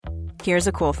Here's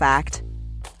a cool fact.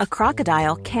 A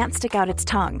crocodile can't stick out its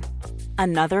tongue.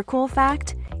 Another cool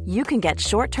fact, you can get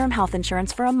short-term health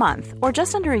insurance for a month or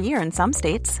just under a year in some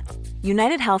states.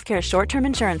 United Healthcare short-term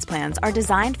insurance plans are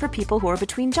designed for people who are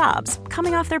between jobs,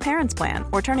 coming off their parents' plan,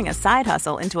 or turning a side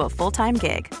hustle into a full-time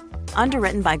gig.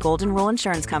 Underwritten by Golden Rule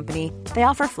Insurance Company, they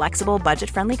offer flexible,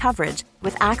 budget-friendly coverage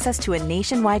with access to a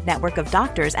nationwide network of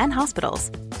doctors and hospitals.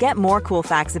 Get more cool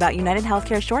facts about United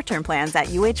Healthcare short-term plans at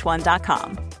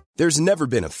uh1.com. There's never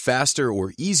been a faster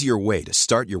or easier way to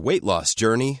start your weight loss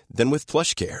journey than with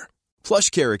PlushCare.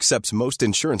 PlushCare accepts most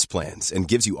insurance plans and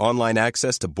gives you online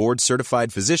access to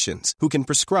board-certified physicians who can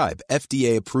prescribe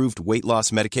FDA-approved weight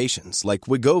loss medications like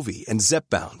Wegovy and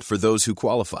Zepbound for those who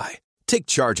qualify. Take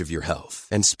charge of your health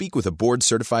and speak with a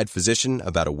board-certified physician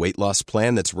about a weight loss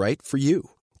plan that's right for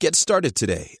you. Get started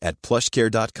today at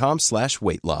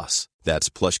plushcare.com/weight loss. That's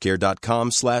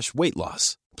plushcare.com/weight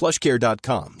loss.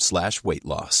 plushcare.com/weight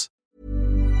loss.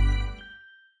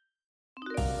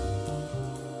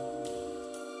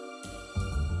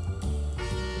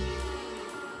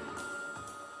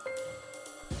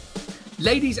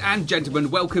 Ladies and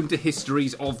gentlemen, welcome to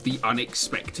Histories of the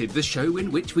Unexpected, the show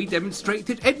in which we demonstrate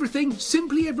that everything,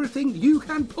 simply everything you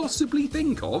can possibly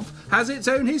think of has its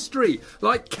own history,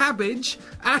 like cabbage,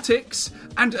 attics,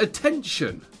 and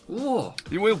attention. Oh.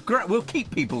 We'll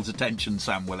keep people's attention,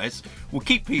 Sam Willis. We'll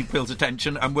keep people's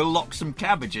attention and we'll lock some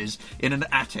cabbages in an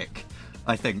attic,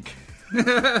 I think.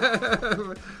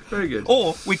 Very good.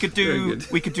 Or we could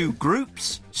do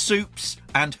groups, soups,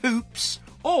 and hoops,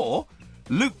 or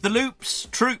loop the loops,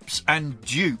 troops, and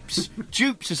dupes.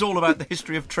 Dupes is all about the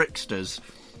history of tricksters.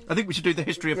 I think we should do the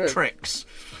history of tricks.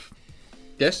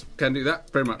 Yes, can do that.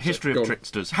 Very much. History of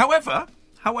tricksters. However,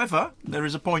 there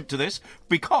is a point to this,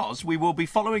 because we will be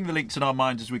following the links in our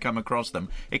minds as we come across them,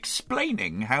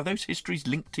 explaining how those histories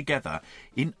link together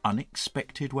in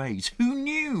unexpected ways. Who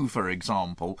knew, for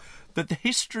example, that the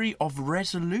history of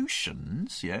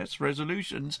resolutions, yes,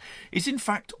 resolutions, is in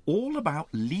fact all about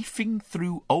leafing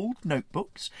through old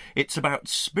notebooks. It's about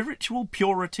spiritual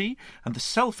purity and the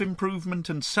self-improvement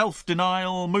and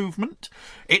self-denial movement.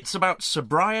 It's about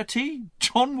sobriety,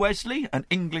 John Wesley and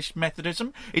English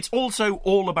Methodism. It's also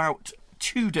all about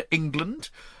Tudor England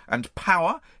and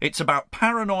power. It's about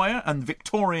paranoia and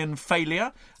Victorian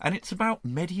failure. And it's about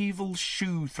medieval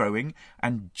shoe throwing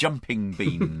and jumping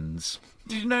beans.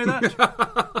 Did you know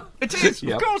that? It is,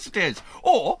 yep. Of course it is.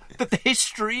 Or that the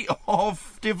history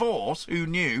of divorce, who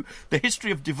knew? The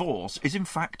history of divorce is in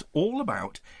fact all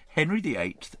about Henry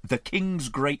VIII, the King's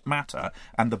Great Matter,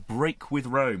 and the break with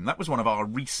Rome. That was one of our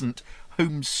recent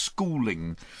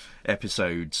homeschooling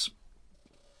episodes.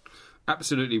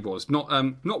 Absolutely was. Not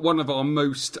one of our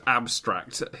most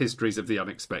abstract histories of the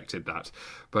unexpected, that.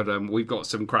 But we've got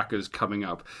some crackers coming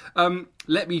up.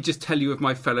 Let me just tell you of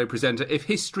my fellow presenter. If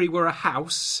history were a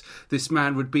house, this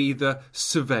man would be the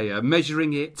surveyor,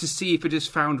 measuring it to see if it is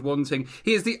found wanting.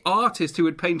 He is the artist who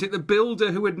would paint it, the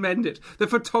builder who would mend it, the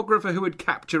photographer who would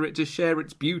capture it to share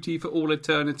its beauty for all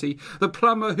eternity, the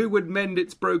plumber who would mend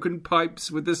its broken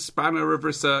pipes with the spanner of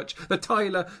research, the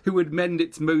tiler who would mend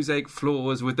its mosaic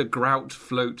floors with the grout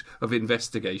float of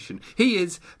investigation. He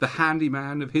is the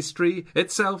handyman of history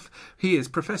itself. He is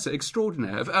Professor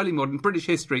Extraordinaire of Early Modern British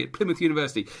History at Plymouth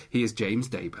University. He is James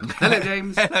Daybell. Hello,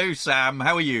 James. Hello, Sam.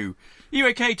 How are you? You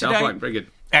okay today? I'm fine. Very good.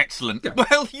 Excellent. Yeah.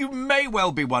 Well, you may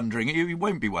well be wondering, you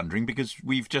won't be wondering because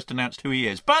we've just announced who he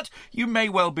is, but you may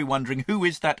well be wondering who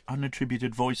is that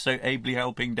unattributed voice so ably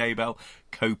helping Daybell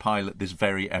co-pilot this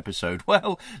very episode.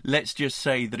 Well, let's just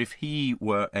say that if he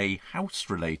were a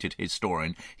house-related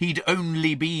historian, he'd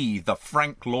only be the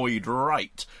Frank Lloyd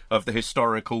Wright of the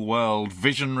historical world,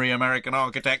 visionary American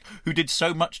architect who did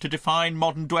so much to define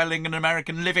modern dwelling and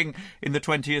American living in the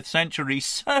 20th century.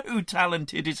 So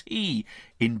talented is he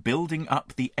in building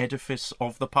up the edifice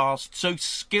of the past, so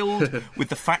skilled with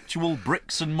the factual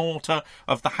bricks and mortar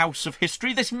of the house of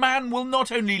history. This man will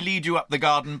not only lead you up the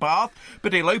garden path,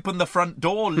 but he'll open the front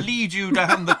door, lead you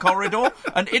down the corridor,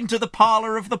 and into the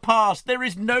parlour of the past. There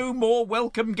is no more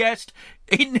welcome guest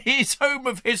in his home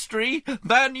of history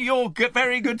than your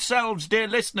very good selves, dear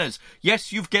listeners.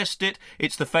 Yes, you've guessed it.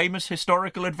 It's the famous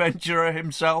historical adventurer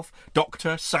himself,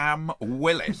 Dr. Sam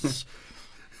Willis.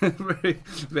 Very,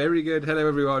 very good. Hello,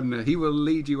 everyone. He will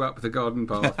lead you up the garden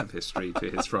path of history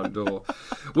to his front door.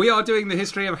 We are doing the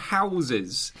history of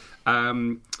houses.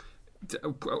 Do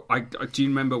you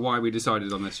remember why we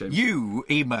decided on this, James? You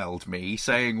emailed me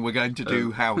saying we're going to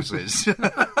do houses.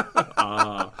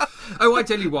 Oh, I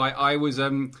tell you why. I was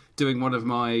doing one of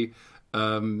my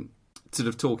sort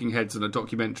of talking heads on a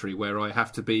documentary where I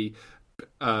have to be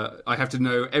I have to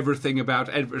know everything about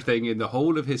everything in the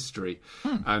whole of history.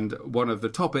 And one of the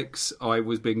topics I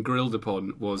was being grilled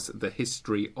upon was the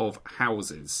history of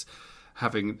houses.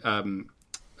 Having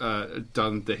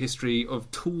done the history of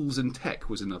tools and tech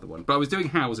was another one. But I was doing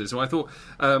houses, so I thought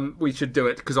we should do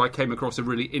it because I came across a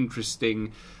really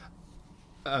interesting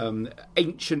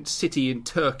ancient city in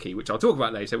Turkey, which I'll talk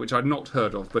about later, which I'd not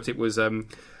heard of, but it was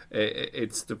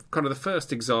it's the kind of the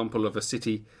first example of a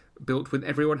city built when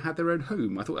everyone had their own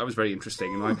home. I thought that was very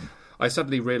interesting, and I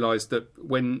suddenly realised that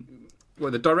when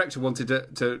the director wanted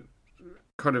to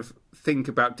kind of think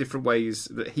about different ways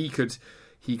that he could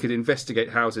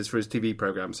investigate houses for his TV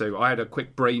programme. So I had a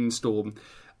quick brainstorm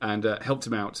and helped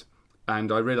him out,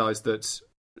 and I realised that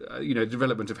the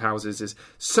development of houses is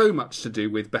so much to do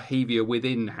with behaviour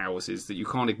within houses that you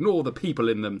can't ignore the people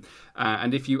in them.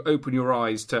 And if you open your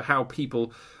eyes to how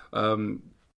people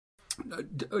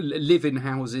live in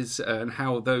houses and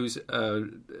how those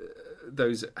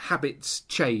habits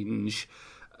change,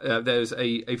 there's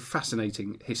a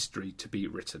fascinating history to be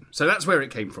written. So that's where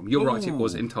it came from. You're right, it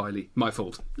was entirely my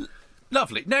fault.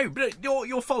 Lovely. No, but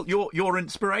your fault, your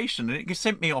inspiration, and it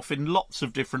sent me off in lots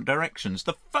of different directions.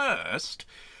 The first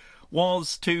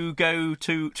was to go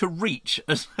to reach,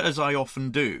 as I often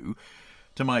do,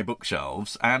 to my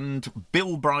bookshelves, and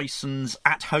Bill Bryson's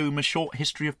At Home, A Short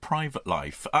History of Private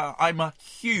Life. I'm a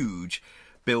huge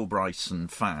Bill Bryson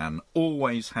fan,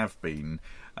 always have been.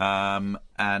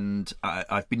 And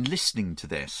I've been listening to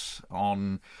this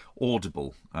on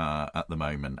Audible at the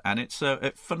moment, and it's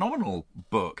a phenomenal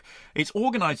book. It's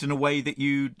organised in a way that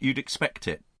you'd expect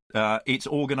it. It's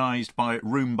organised by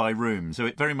room, so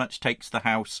it very much takes the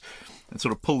house and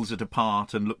sort of pulls it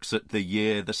apart and looks at the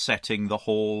year, the setting, the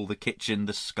hall, the kitchen,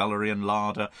 the scullery and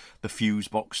larder, the fuse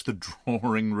box, the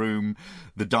drawing room,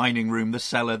 the dining room, the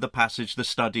cellar, the passage, the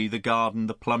study, the garden,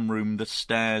 the plum room, the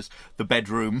stairs, the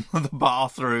bedroom, the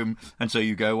bathroom, and so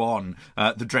you go on,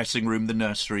 the dressing room, the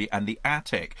nursery and the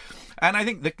attic. And I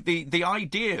think the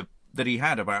idea that he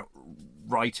had about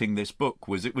writing this book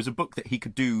was it was a book that he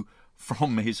could do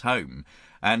from his home,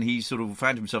 and he sort of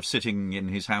found himself sitting in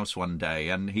his house one day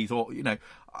and he thought,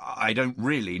 I don't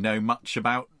really know much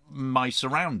about my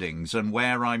surroundings and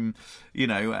where I'm,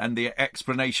 and the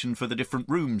explanation for the different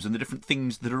rooms and the different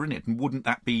things that are in it, and wouldn't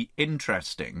that be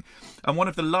interesting? And one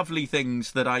of the lovely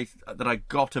things that I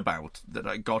got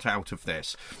out of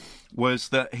this was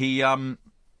that he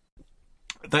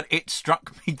that it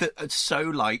struck me that it's so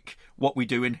like what we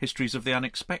do in Histories of the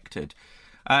Unexpected.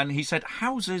 And he said,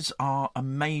 houses are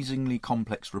amazingly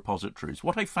complex repositories.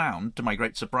 What I found, to my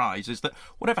great surprise, is that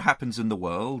whatever happens in the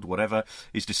world, whatever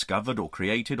is discovered or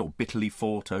created or bitterly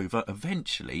fought over,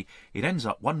 eventually it ends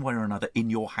up one way or another in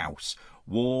your house.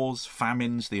 Wars,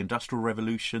 famines, the Industrial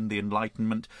Revolution, the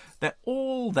Enlightenment, they're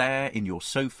all there in your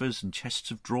sofas and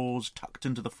chests of drawers, tucked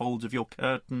into the folds of your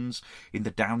curtains, in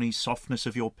the downy softness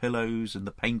of your pillows, and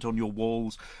the paint on your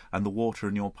walls, and the water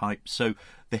in your pipes. So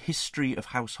the history of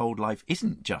household life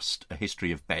isn't just a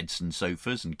history of beds and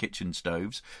sofas and kitchen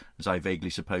stoves, as I vaguely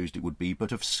supposed it would be,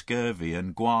 but of scurvy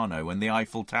and guano and the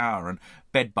Eiffel Tower and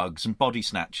bedbugs and body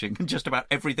snatching and just about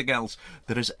everything else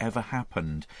that has ever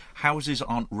happened. Houses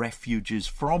aren't refuges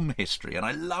from history, and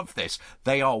I love this.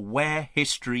 They are where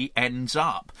history ends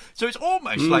up. So it's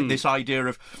almost like this idea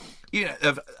of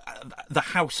the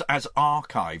house as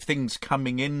archive, things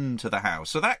coming into the house.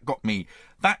 So that got me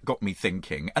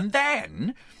thinking. And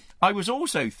then I was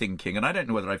also thinking, and I don't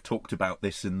know whether I've talked about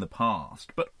this in the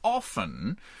past, but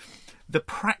often the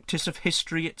practice of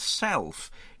history itself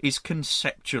is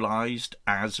conceptualised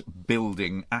as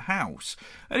building a house.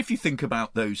 And if you think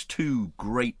about those two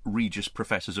great Regius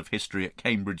Professors of History at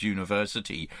Cambridge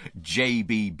University,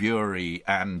 J.B. Bury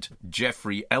and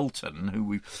Geoffrey Elton, who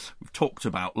we've talked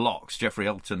about lots, Geoffrey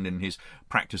Elton in his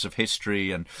practice of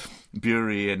history and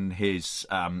Bury in his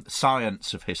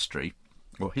science of history,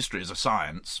 or history as a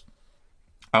science,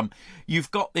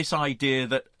 you've got this idea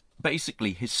that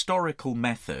basically historical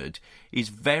method is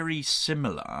very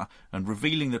similar, and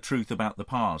revealing the truth about the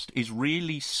past is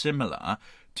really similar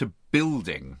to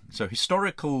building. So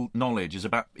historical knowledge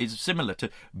is similar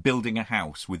to building a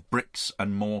house with bricks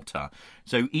and mortar.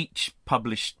 So each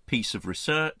published piece of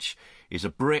research is a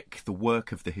brick. The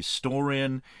work of the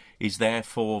historian is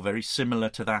therefore very similar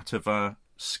to that of a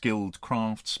skilled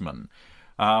craftsman.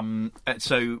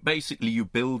 So basically you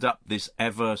build up this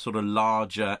ever sort of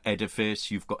larger edifice.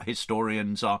 You've got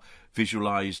historians are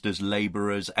visualised as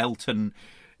labourers. Elton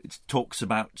talks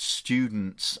about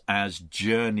students as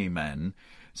journeymen.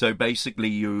 So basically,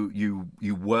 you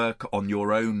work on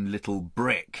your own little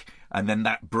brick, and then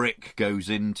that brick goes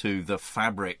into the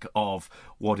fabric of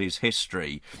what is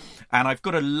history. And I've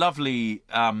got a lovely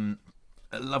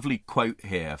quote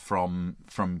here from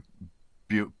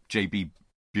J.B.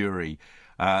 Bury,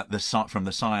 from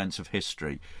The Science of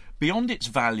History. Beyond its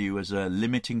value as a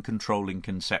limiting, controlling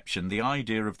conception, the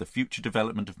idea of the future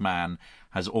development of man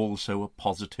has also a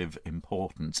positive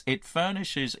importance. It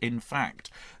furnishes, in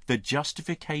fact, the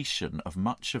justification of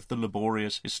much of the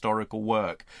laborious historical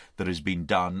work that has been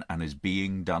done and is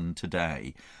being done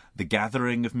today. The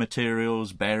gathering of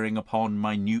materials bearing upon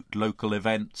minute local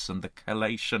events and the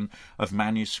collation of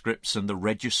manuscripts and the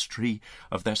registry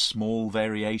of their small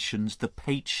variations, the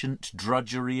patient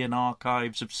drudgery in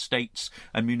archives of states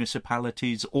and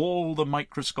municipalities, all the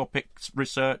microscopic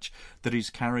research that is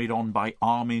carried on by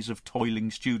armies of toiling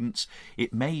students,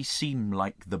 it may seem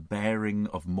like the bearing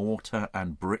of mortar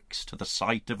and bricks to the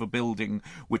site of a building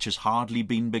which has hardly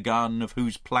been begun, of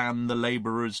whose plan the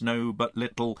labourers know but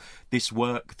little. This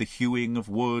work, the hewing of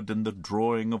wood and the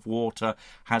drawing of water,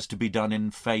 has to be done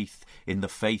in faith, in the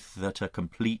faith that a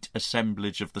complete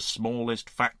assemblage of the smallest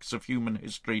facts of human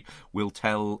history will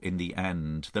tell in the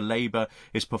end. The labour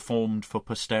is performed for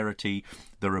posterity,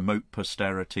 for remote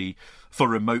posterity,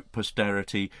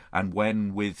 and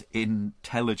when with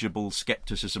intelligible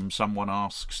scepticism someone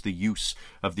asks the use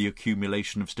of the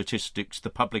accumulation of statistics, the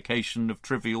publication of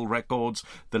trivial records,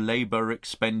 the labour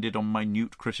expended on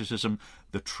minute criticism,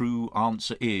 the true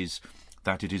answer is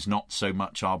that it is not so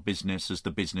much our business as the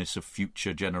business of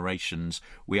future generations.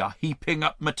 We are heaping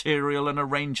up material and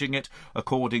arranging it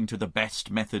according to the best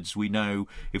methods we know.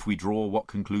 If we draw what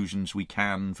conclusions we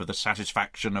can for the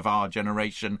satisfaction of our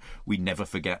generation, we never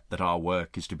forget that our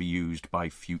work is to be used by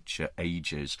future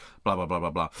ages. Blah, blah, blah, blah,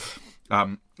 blah.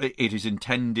 It is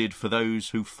intended for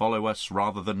those who follow us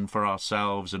rather than for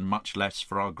ourselves, and much less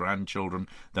for our grandchildren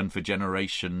than for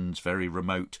generations very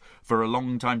remote. For a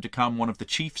long time to come, one of the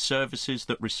chief services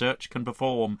that research can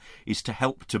perform is to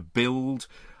help to build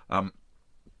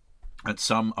at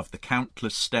some of the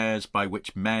countless stairs by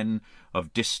which men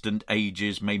of distant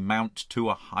ages may mount to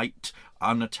a height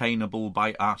unattainable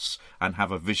by us and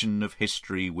have a vision of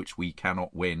history which we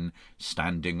cannot win,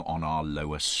 standing on our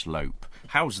lower slope.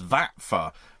 How's that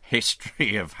for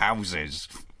history of houses?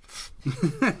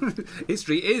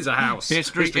 History is a house.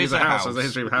 History is a house. The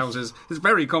history of houses. It's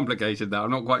very complicated though.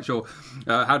 I'm not quite sure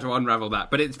how to unravel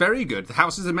that, but it's very good. The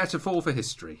house is a metaphor for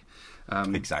history.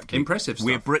 Exactly. Impressive stuff.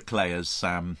 We're bricklayers,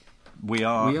 Sam. We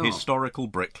are historical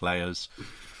bricklayers.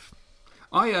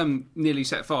 I nearly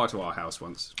set fire to our house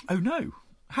once. Oh no!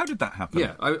 How did that happen?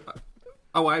 Yeah. I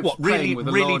was really, playing with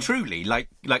a really, large... truly, like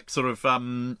sort of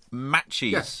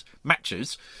matches. Yes.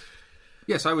 Matches.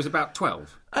 Yes, I was about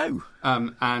 12. Oh.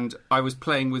 And I was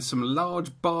playing with some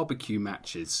large barbecue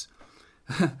matches.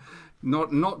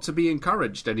 Not to be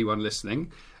encouraged, anyone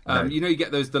listening. No. You know, you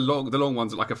get the long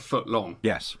ones that are like a foot long.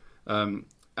 Yes.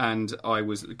 And I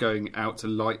was going out to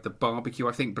light the barbecue,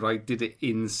 I think, but I did it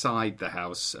inside the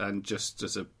house, and just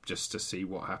to see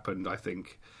what happened, I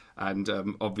think. And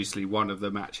obviously one of the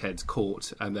match heads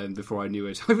caught, and then before I knew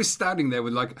it, I was standing there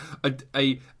with like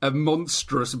a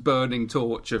monstrous burning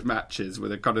torch of matches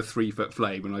with a kind of 3-foot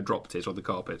flame, and I dropped it on the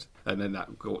carpet, and then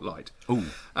that caught light. Ooh.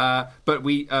 But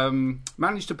we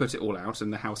managed to put it all out,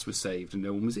 and the house was saved, and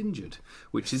no one was injured,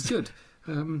 which is good.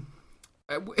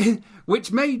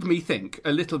 Which made me think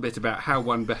a little bit about how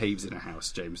one behaves in a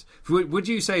house, James. Would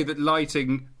you say that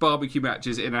lighting barbecue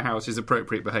matches in a house is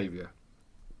appropriate behaviour?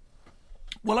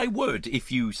 Well, I would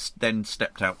if you then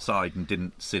stepped outside and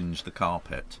didn't singe the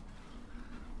carpet.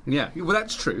 Yeah, well,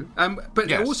 that's true. But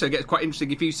yes. It also gets quite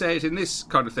interesting if you say it in this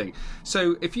kind of thing.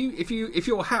 So, if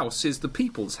your house is the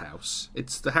people's house,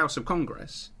 it's the House of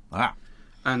Congress,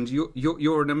 and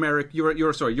you're an American,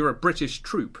 you're a British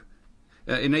troop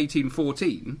in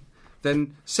 1814,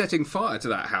 then setting fire to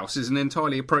that house is an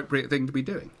entirely appropriate thing to be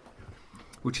doing,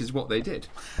 which is what they did.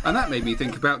 And that made me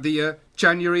think about the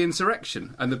January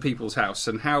insurrection and the People's House,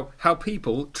 and how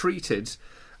people treated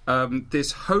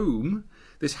this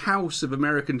house of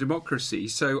American democracy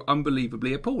so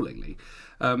unbelievably appallingly.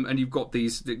 And you've got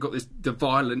the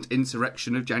violent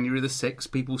insurrection of January the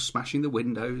 6th, people smashing the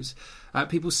windows,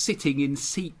 people sitting in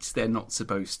seats they're not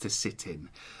supposed to sit in,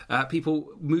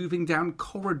 people moving down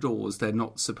corridors they're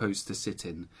not supposed to sit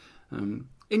in.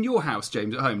 In your house,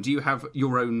 James, at home, do you have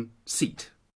your own seat?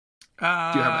 Do you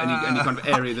have any kind of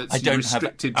area that's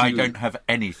restricted to you? I don't have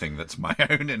anything that's my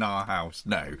own in our house,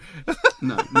 no.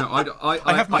 No,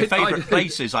 I have my favourite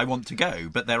places I want to go,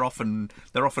 but they're often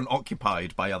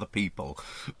occupied by other people.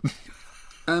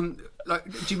 I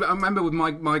remember with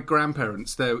my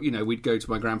grandparents, though, we'd go to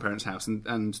my grandparents' house,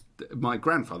 and my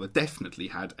grandfather definitely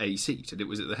had a seat, and it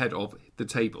was at the head of the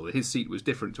table. His seat was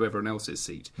different to everyone else's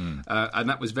seat, and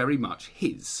that was very much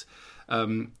his.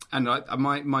 And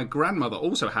my grandmother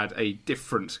also had a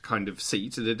different kind of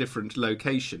seat at a different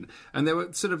location, and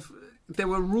there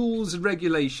were rules and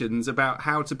regulations about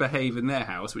how to behave in their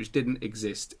house which didn't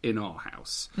exist in our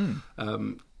house,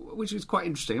 which was quite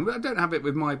interesting. But I don't have it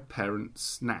with my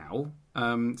parents now,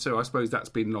 so I suppose that's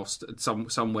been lost at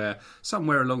somewhere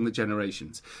along the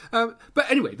generations. But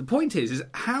anyway, the point is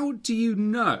how do you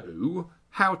know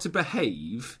how to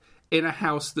behave in a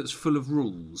house that's full of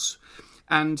rules?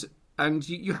 And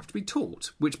you have to be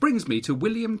taught, which brings me to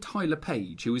William Tyler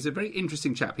Page, who is a very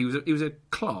interesting chap. He was a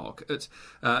clerk at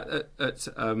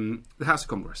the House of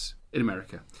Congress in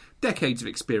America. Decades of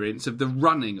experience of the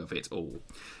running of it all.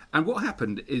 And what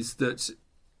happened is that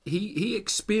he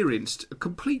experienced a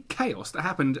complete chaos that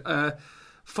happened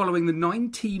following the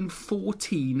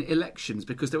 1914 elections,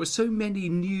 because there were so many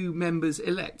new members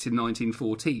elect in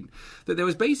 1914 that there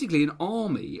was basically an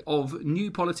army of new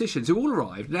politicians who all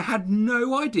arrived and they had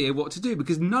no idea what to do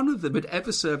because none of them had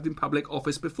ever served in public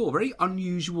office before. Very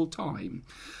unusual time.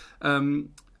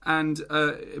 And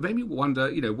it made me wonder,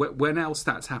 when else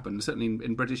that's happened, certainly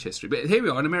in British history. But here we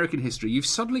are in American history. You've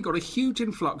suddenly got a huge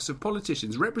influx of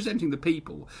politicians representing the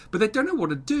people, but they don't know what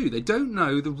to do. They don't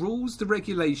know the rules, the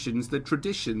regulations, the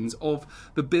traditions of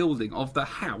the building, of the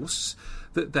house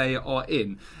that they are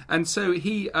in. And so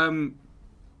he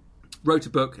wrote a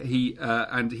book. He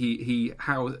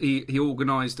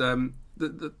organised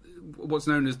what's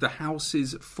known as the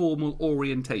House's formal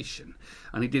orientation,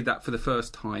 and he did that for the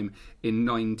first time in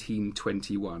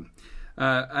 1921.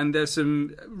 And there's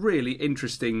some really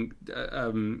interesting.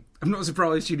 I'm not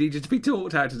surprised you needed to be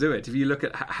taught how to do it. If you look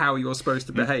at how you're supposed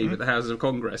to behave at the Houses of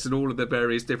Congress and all of the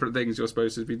various different things you're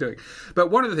supposed to be doing. But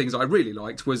one of the things I really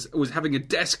liked was having a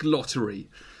desk lottery.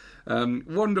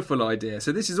 Wonderful idea.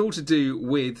 So this is all to do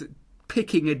with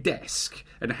picking a desk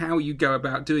and how you go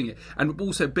about doing it, and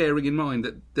also bearing in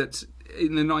mind that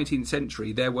in the 19th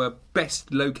century there were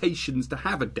best locations to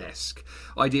have a desk,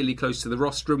 ideally close to the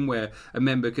rostrum where a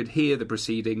member could hear the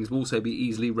proceedings, also be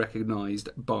easily recognised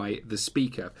by the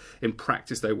speaker. In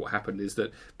practice, though, what happened is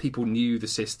that people knew the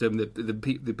system.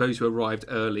 Those who arrived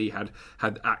early had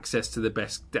access to the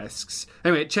best desks.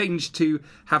 Anyway, it changed to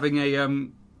having a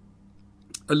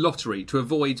lottery to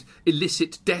avoid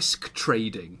illicit desk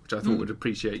trading, which I thought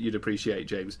you'd appreciate,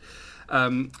 James.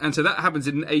 And so that happens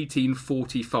in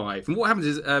 1845. And what happens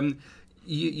is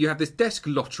you have this desk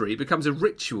lottery. It becomes a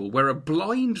ritual where a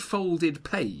blindfolded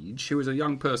page, who is a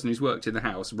young person who's worked in the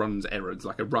house, runs errands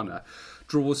like a runner,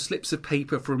 draws slips of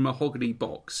paper from a mahogany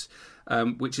box,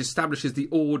 which establishes the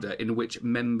order in which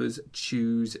members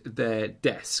choose their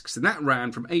desks. And that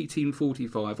ran from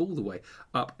 1845 all the way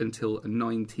up until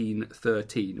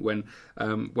 1913, when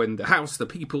the House, the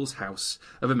People's House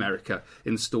of America,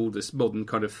 installed this modern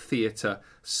kind of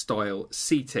theatre-style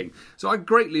seating. So I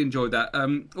greatly enjoyed that.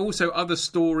 Also, other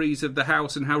stories of the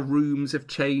House and how rooms have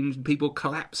changed, people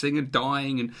collapsing and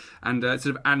dying, and sort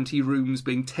of ante-rooms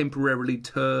being temporarily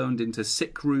turned into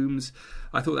sick rooms.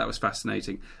 I thought that was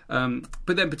fascinating.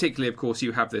 But then particularly, of course,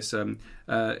 you have this,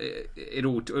 it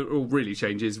all really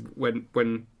changes when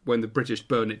the British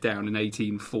burn it down in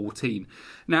 1814.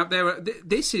 Now,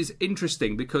 this is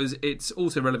interesting because it's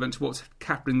also relevant to what's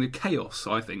happening, the chaos,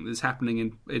 I think, that's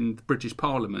happening in the British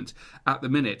Parliament at the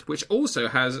minute, which also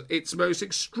has its most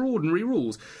extraordinary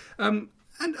rules.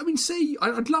 And, I mean,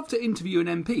 I'd love to interview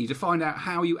an MP to find out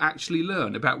how you actually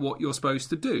learn about what you're supposed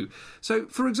to do. So,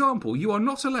 for example, you are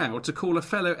not allowed to call a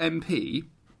fellow MP,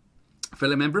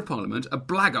 fellow Member of Parliament, a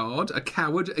blackguard, a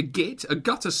coward, a git, a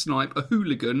gutter snipe, a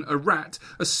hooligan, a rat,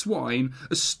 a swine,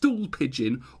 a stool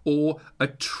pigeon, or a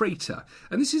traitor.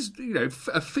 And this is,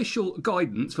 official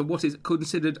guidance for what is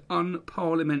considered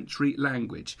unparliamentary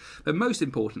language. But most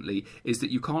importantly is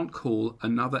that you can't call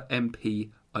another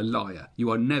MP a liar. You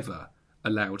are never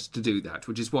allowed to do that,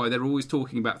 which is why they're always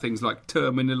talking about things like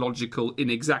terminological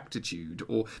inexactitude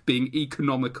or being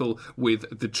economical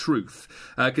with the truth,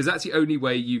 because that's the only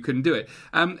way you can do it.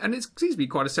 And it seems to be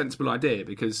quite a sensible idea,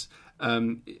 because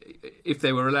if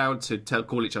they were allowed to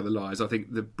call each other liars, I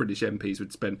think the British MPs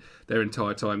would spend their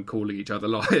entire time calling each other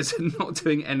liars and not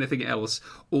doing anything else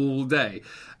all day.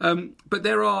 But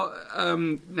there are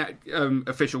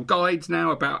official guides now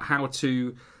about how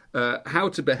to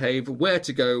behave, where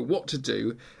to go, what to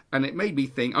do, and it made me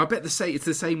think. I bet it's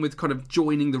the same with kind of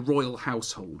joining the royal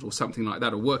household or something like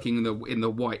that, or working in the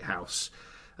White House.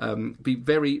 be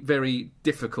very, very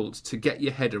difficult to get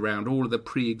your head around all of the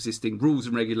pre-existing rules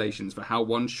and regulations for how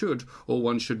one should or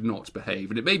one should not behave.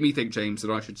 And it made me think, James,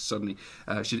 that I should suddenly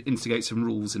should instigate some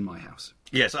rules in my house.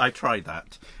 Yes, I tried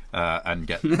that and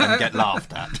get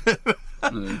laughed at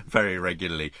very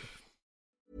regularly.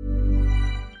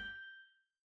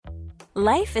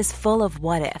 Life is full of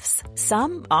what-ifs.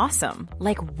 Some awesome,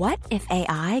 like what if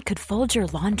AI could fold your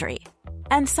laundry?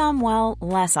 And some, well,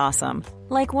 less awesome,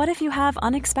 like what if you have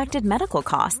unexpected medical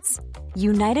costs?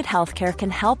 United Healthcare can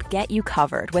help get you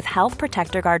covered with Health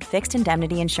Protector Guard fixed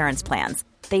indemnity insurance plans.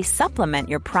 They supplement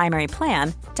your primary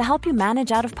plan to help you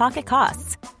manage out-of-pocket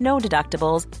costs. No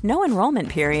deductibles, no enrollment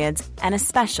periods, and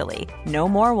especially no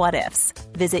more what-ifs.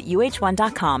 Visit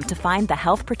uh1.com to find the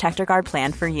Health Protector Guard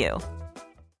plan for you.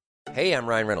 Hey, I'm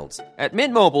Ryan Reynolds. At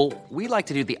Mint Mobile, we like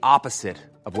to do the opposite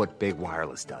of what Big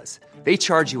Wireless does. They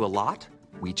charge you a lot,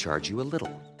 we charge you a little.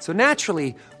 So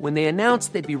naturally, when they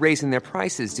announced they'd be raising their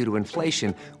prices due to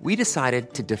inflation, we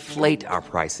decided to deflate our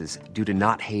prices due to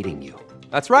not hating you.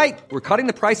 That's right. We're cutting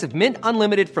the price of Mint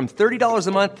Unlimited from $30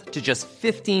 a month to just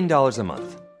 $15 a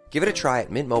month. Give it a try at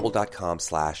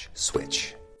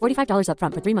mintmobile.com/switch. $45 up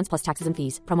front for 3 months plus taxes and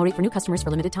fees. Promo rate for new customers for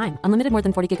limited time. Unlimited more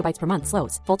than 40 gigabytes per month.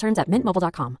 Slows full terms at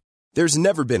mintmobile.com. There's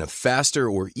never been a faster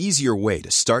or easier way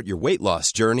to start your weight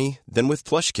loss journey than with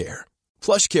PlushCare.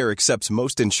 PlushCare accepts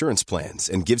most insurance plans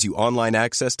and gives you online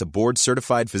access to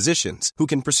board-certified physicians who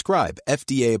can prescribe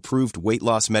FDA-approved weight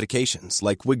loss medications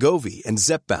like Wegovy and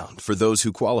Zepbound for those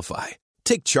who qualify.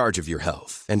 Take charge of your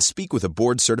health and speak with a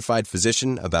board-certified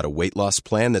physician about a weight loss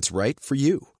plan that's right for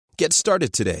you. Get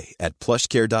started today at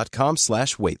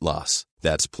plushcare.com/weight loss.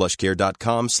 That's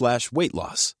plushcare.com/weight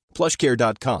loss.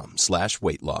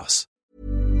 plushcare.com/weight loss.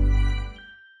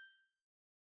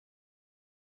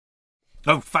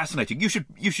 Oh, fascinating! You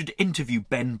should interview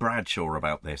Ben Bradshaw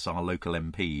about this, our local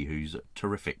MP, who's a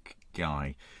terrific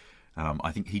guy.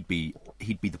 I think he'd be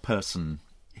the person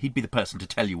to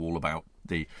tell you all about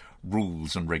the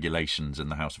rules and regulations in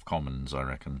the House of Commons. I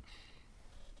reckon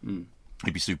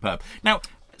he'd be superb. Now,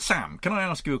 Sam, can I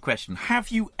ask you a question? Have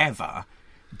you ever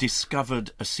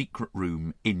discovered a secret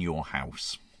room in your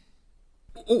house?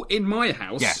 Oh, in my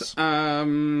house? Yes. That's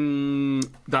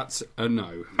a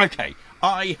no. Okay.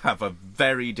 I have a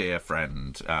very dear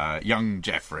friend, young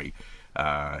Jeffrey,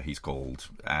 he's called,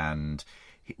 and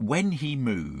when he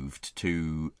moved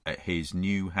to his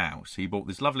new house, he bought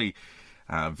this lovely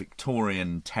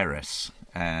Victorian terrace,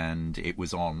 and it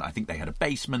was on, I think they had a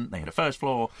basement, they had a first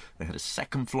floor, they had a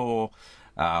second floor,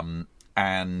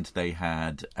 and they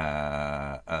had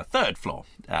a third floor.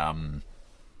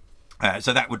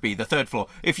 So that would be the third floor.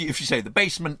 If you say the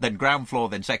basement, then ground floor,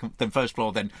 then first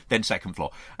floor, then second floor.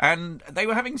 And they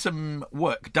were having some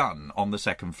work done on the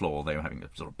second floor. They were having a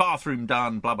sort of bathroom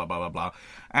done, blah, blah, blah, blah, blah.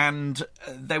 And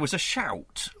there was a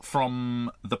shout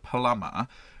from the plumber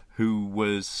who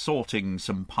was sorting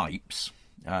some pipes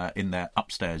in their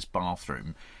upstairs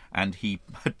bathroom. And he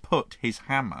had put his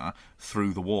hammer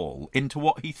through the wall into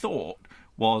what he thought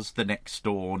was the next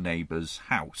door neighbour's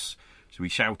house. So we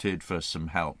shouted for some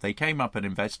help. They came up and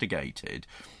investigated,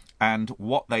 and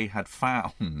what they had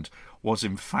found was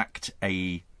in fact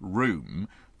a room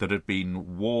that had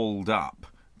been walled up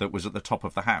that was at the top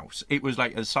of the house. It was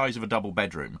like the size of a double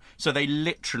bedroom. So they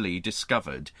literally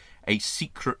discovered a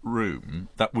secret room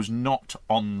that was not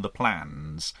on the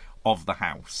plans of the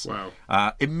house. Wow.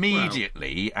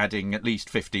 Immediately adding at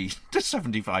least £50,000 to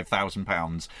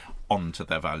 £75,000 onto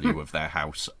the value of their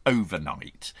house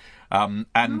overnight.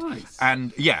 Nice.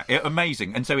 And yeah,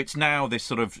 amazing. And so it's now this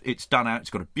sort of, it's done out, it's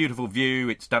got a beautiful view,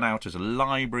 it's done out as a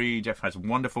library. Jeff has a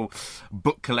wonderful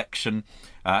book collection.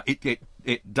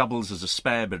 It doubles as a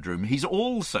spare bedroom. He's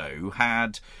also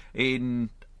had,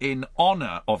 in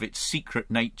honour of its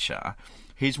secret nature,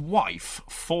 his wife,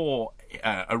 for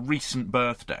a recent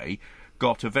birthday,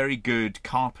 got a very good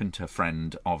carpenter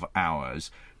friend of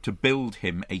ours to build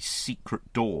him a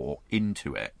secret door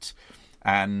into it.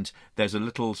 And there's a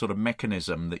little sort of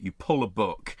mechanism that you pull a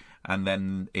book and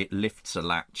then it lifts a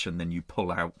latch, and then you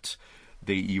pull out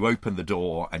you open the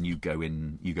door and you go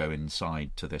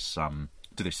inside to this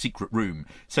secret room.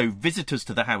 So visitors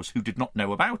to the house who did not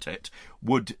know about it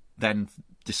would then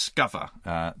discover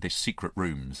this secret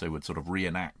room. So would sort of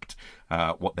reenact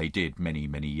what they did many,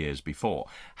 many years before.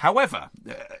 However,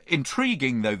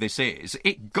 intriguing though this is,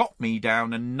 it got me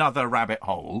down another rabbit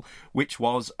hole, which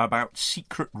was about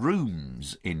secret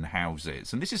rooms in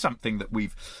houses. And this is something that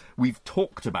we've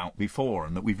talked about before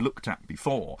and that we've looked at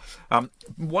before.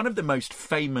 One of the most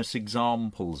famous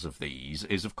examples of these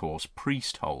is, of course,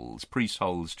 priest holes. Priest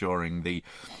holes during the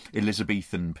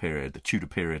Elizabethan period, the Tudor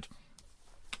period.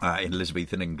 in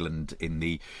Elizabethan England in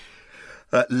the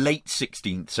late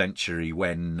 16th century,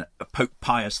 when Pope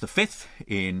Pius V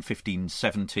in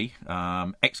 1570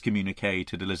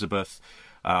 excommunicated Elizabeth.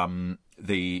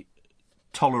 The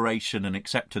toleration and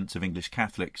acceptance of English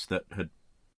Catholics that had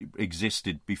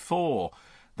existed before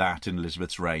that in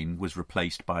Elizabeth's reign was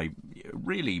replaced by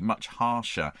really much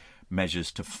harsher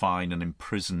measures to fine and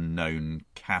imprison known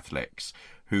Catholics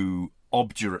who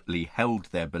obdurately held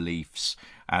their beliefs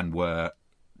and were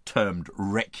termed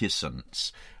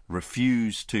recusants,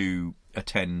 refused to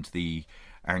attend the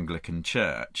Anglican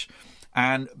Church.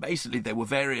 And basically there were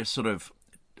various sort of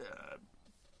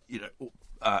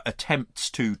attempts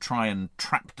to try and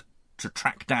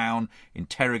track down,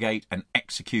 interrogate and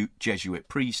execute Jesuit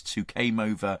priests who came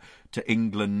over to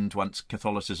England once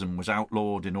Catholicism was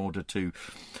outlawed in order to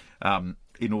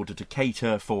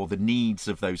cater for the needs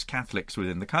of those Catholics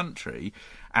within the country,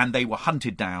 and they were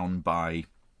hunted down by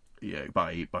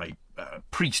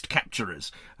priest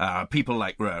capturers, people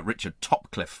like Richard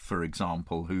Topcliffe, for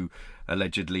example, who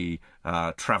allegedly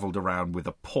travelled around with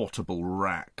a portable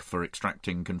rack for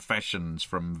extracting confessions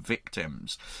from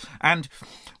victims. And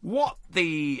what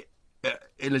the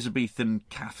Elizabethan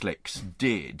Catholics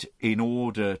did in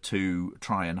order to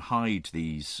try and hide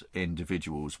these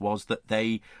individuals was that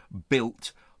they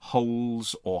built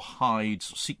holes or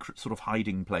hides, secret sort of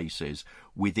hiding places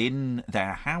within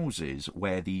their houses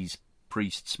where these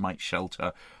priests might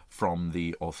shelter from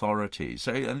the authorities.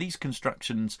 So, and these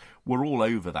constructions were all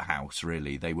over the house,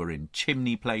 really. They were in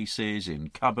chimney places, in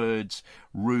cupboards,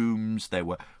 rooms. There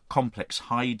were complex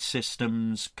hide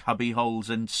systems, cubby holes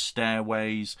and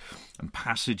stairways and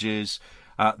passages.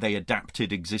 They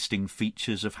adapted existing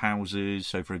features of houses,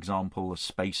 so for example a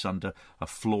space under a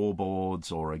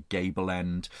floorboards or a gable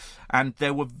end, and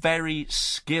there were very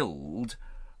skilled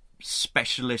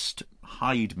specialist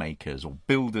hide makers or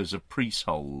builders of priest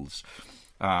holes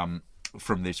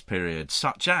from this period,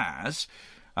 such as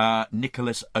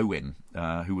Nicholas Owen,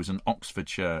 who was an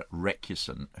Oxfordshire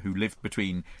recusant who lived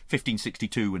between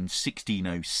 1562 and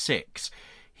 1606.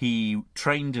 He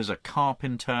trained as a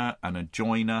carpenter and a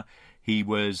joiner. He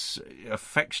was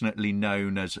affectionately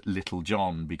known as Little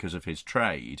John because of his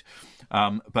trade,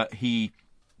 but he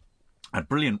had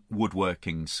brilliant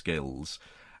woodworking skills.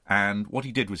 And what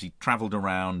he did was he travelled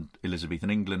around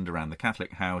Elizabethan England, around the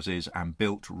Catholic houses, and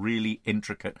built really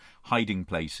intricate hiding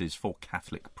places for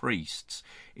Catholic priests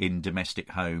in domestic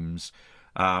homes.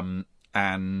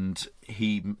 And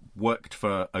he worked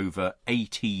for over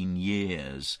 18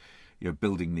 years,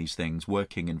 building these things,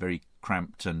 working in very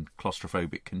cramped and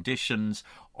claustrophobic conditions,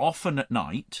 often at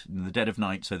night, in the dead of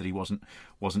night, so that he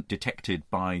wasn't detected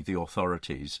by the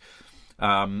authorities.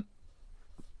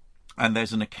 And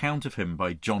there's an account of him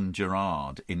by John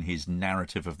Gerard in his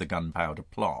Narrative of the Gunpowder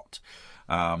Plot,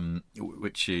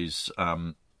 which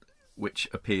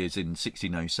appears in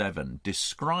 1607,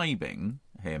 describing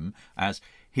him as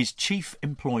his chief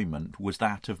employment was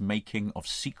that of making of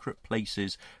secret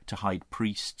places to hide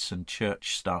priests and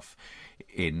church stuff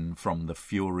in from the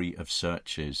fury of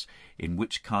searches, in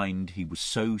which kind he was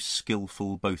so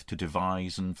skilful both to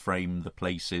devise and frame the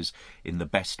places in the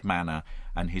best manner,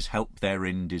 and his help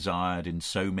therein desired in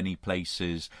so many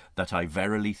places, that I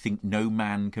verily think no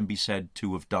man can be said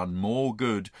to have done more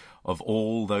good of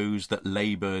all those that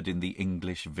laboured in the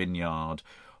English vineyard.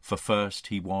 For first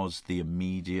he was the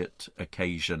immediate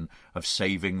occasion of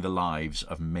saving the lives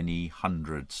of many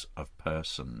hundreds of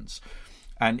persons.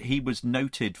 And he was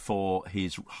noted for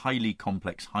his highly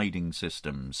complex hiding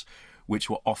systems, which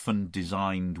were often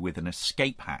designed with an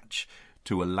escape hatch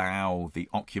to allow the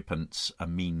occupants a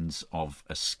means of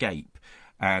escape.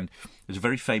 And there's a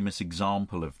very famous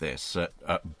example of this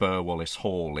at Burwallace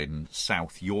Hall in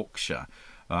South Yorkshire,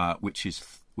 which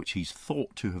he's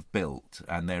thought to have built,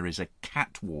 and there is a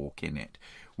catwalk in it,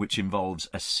 which involves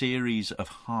a series of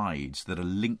hides that are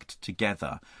linked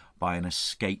together by an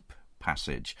escape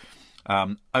passage.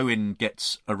 Owen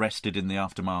gets arrested in the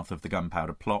aftermath of the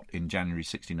Gunpowder Plot in January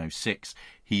 1606.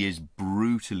 He is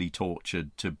brutally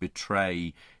tortured to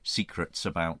betray secrets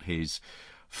about his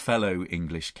fellow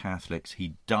English Catholics.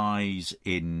 He dies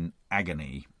in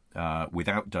agony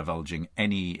without divulging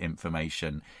any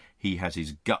information. He has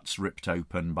his guts ripped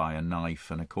open by a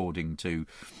knife, and according to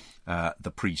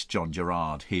the priest John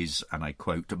Gerard, his, and I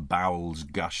quote, bowels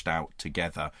gushed out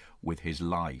together with his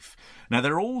life. Now,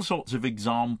 there are all sorts of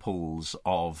examples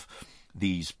of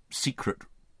these secret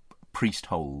priest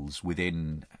holes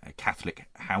within Catholic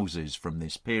houses from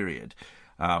this period,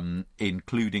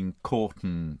 including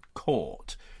Courton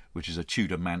Court, which is a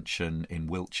Tudor mansion in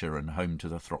Wiltshire and home to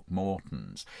the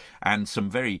Throckmortons, and some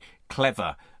very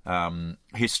clever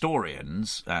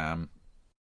historians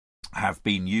have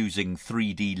been using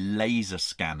 3D laser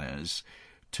scanners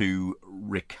to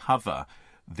recover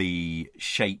the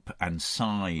shape and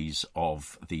size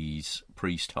of these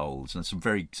priest holes, and some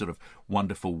very sort of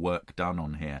wonderful work done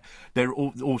on here. There are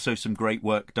also some great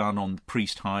work done on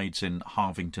priest hides in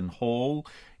Harvington Hall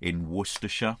in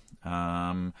Worcestershire.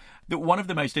 One of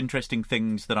the most interesting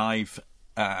things that I've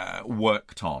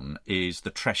worked on is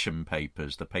the Tresham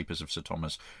papers, the papers of Sir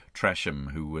Thomas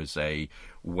Tresham, who was a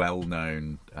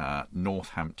well-known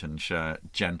Northamptonshire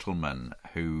gentleman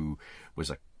who was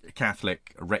a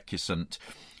Catholic recusant,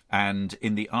 and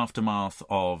in the aftermath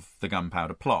of the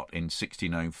Gunpowder Plot in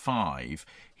 1605,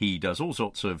 he does all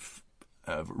sorts of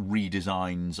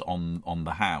redesigns on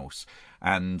the house,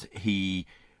 and he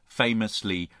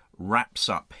famously wraps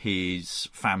up his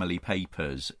family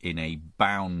papers in a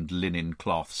bound linen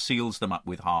cloth, seals them up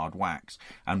with hard wax,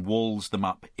 and walls them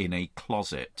up in a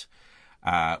closet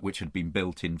which had been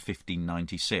built in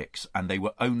 1596, and they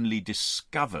were only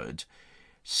discovered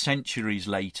centuries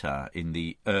later, in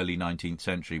the early 19th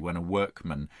century, when a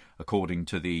workman, according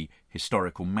to the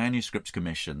Historical Manuscripts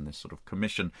Commission, this sort of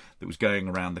commission that was going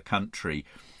around the country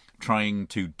trying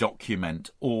to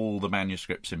document all the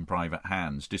manuscripts in private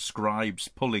hands, describes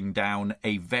pulling down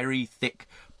a very thick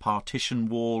partition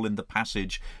wall in the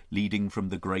passage leading from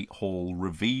the Great Hall,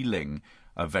 revealing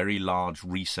a very large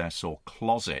recess or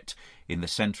closet, in the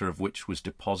centre of which was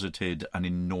deposited an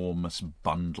enormous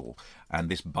bundle. And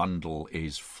this bundle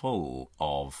is full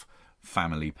of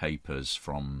family papers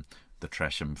from the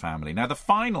Tresham family. Now, the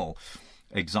final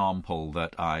example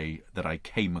that I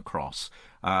came across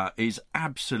is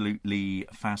absolutely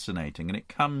fascinating, and it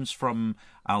comes from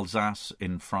Alsace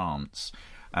in France,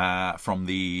 from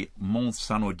the Mont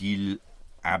Saint-Odile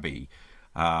Abbey,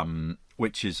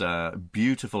 which is a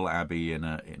beautiful abbey in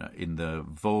the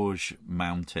Vosges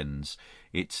Mountains.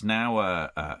 It's now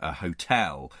a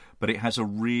hotel, but it has a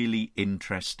really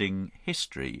interesting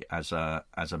history as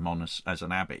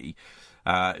an abbey,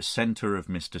 centre of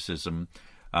mysticism.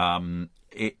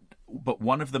 But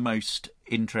one of the most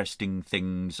interesting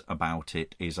things about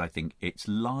it is, I think, its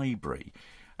library.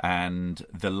 And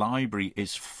the library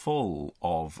is full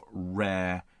of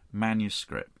rare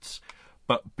manuscripts.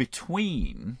 But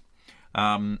between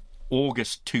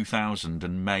August 2000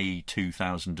 and May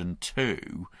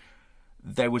 2002,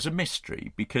 there was a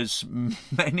mystery, because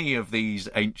many of these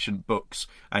ancient books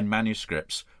and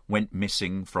manuscripts went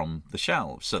missing from the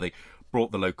shelves. So they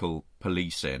brought the local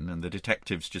police in, and the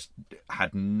detectives just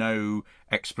had no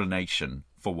explanation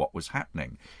for what was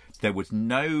happening. There was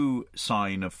no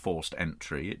sign of forced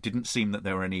entry. It didn't seem that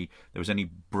there was any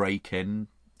break-in,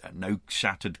 no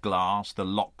shattered glass. The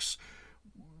locks,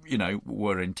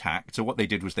 were intact. So what they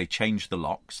did was they changed the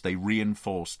locks, they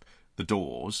reinforced the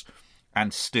doors,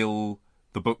 and still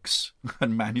the books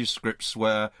and manuscripts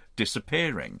were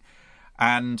disappearing.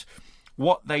 And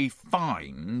what they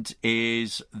find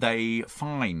is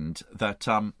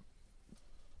that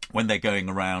when they're going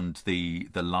around the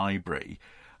library,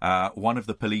 one of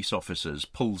the police officers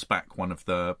pulls back one of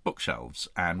the bookshelves,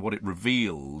 and what it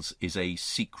reveals is a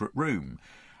secret room,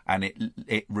 and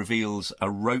it reveals a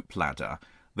rope ladder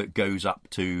that goes up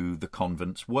to the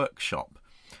convent's workshop.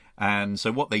 And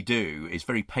so what they do is,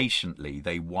 very patiently,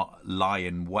 they lie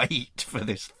in wait for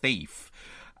this thief,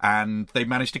 and they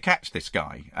manage to catch this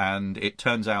guy. And it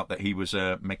turns out that he was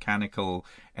a mechanical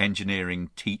engineering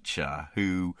teacher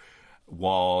who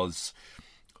was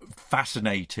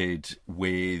fascinated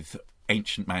with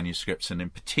ancient manuscripts, and in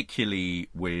particularly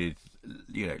with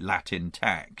Latin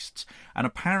texts. And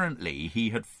apparently he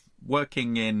had,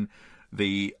 working in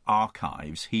the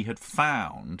archives, he had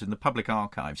found, in the public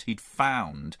archives, he'd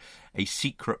found a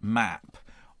secret map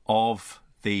of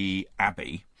the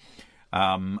abbey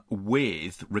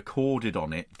with, recorded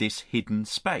on it, this hidden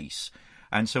space.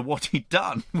 And so what he'd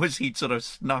done was he'd sort of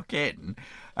snuck in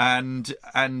and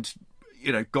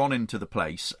gone into the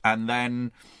place, and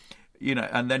then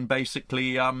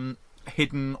basically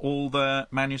hidden all the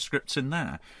manuscripts in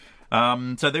there.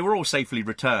 So they were all safely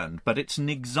returned, but it's an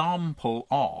example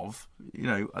of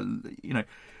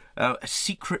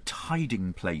secret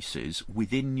hiding places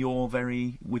within your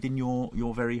very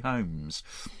homes.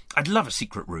 I'd love a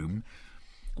secret room,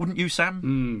 wouldn't you,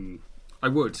 Sam? I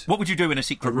would. What would you do in a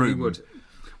secret room? I would.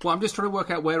 Well, I'm just trying to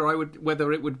work out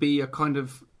whether it would be a kind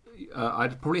of.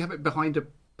 I'd probably have it behind a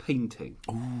painting.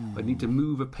 Ooh. I'd need to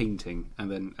move a painting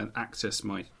and access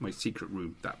my secret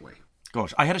room that way.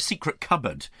 Gosh, I had a secret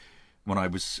cupboard when I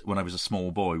was a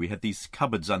small boy. We had these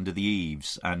cupboards under the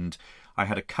eaves, and I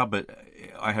had a cupboard.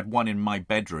 I had one in my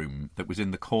bedroom that was in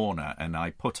the corner, and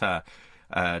I put a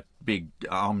big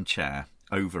armchair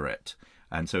over it.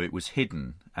 And so it was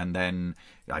hidden. And then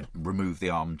I'd remove the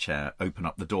armchair, open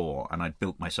up the door, and I'd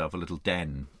built myself a little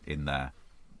den in there.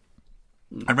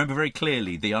 I remember very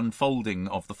clearly the unfolding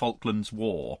of the Falklands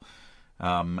War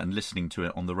and listening to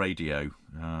it on the radio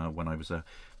when I was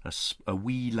a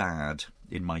wee lad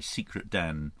in my secret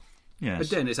den.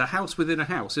 Yes. A den, it's a house within a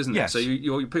house, isn't it? Yes. So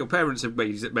your parents have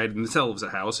made themselves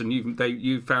a house, and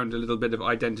you've found a little bit of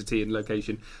identity and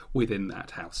location within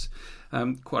that house.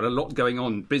 Quite a lot going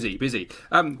on, busy.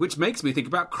 Which makes me think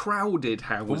about crowded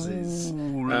houses.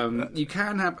 You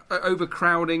can have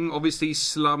overcrowding, obviously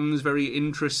slums, very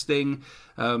interesting.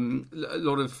 A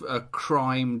lot of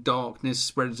crime, darkness,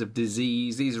 spreads of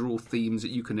disease. These are all themes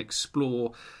that you can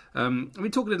explore. We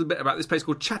talk a little bit about this place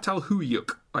called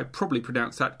Çatalhöyük. I probably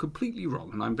pronounced that completely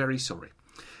wrong, and I'm very sorry.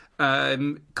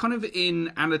 Kind of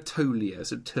in Anatolia,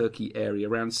 so Turkey area,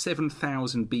 around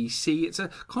 7,000 BC. It's a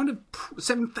kind of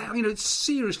 7,000. It's a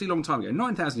seriously long time ago,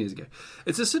 9,000 years ago.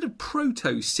 It's a sort of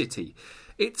proto-city.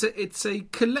 It's a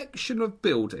collection of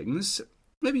buildings.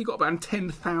 Maybe you've got about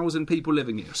 10,000 people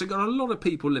living here. So you've got a lot of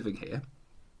people living here,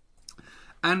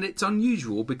 and it's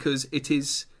unusual because it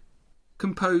is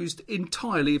composed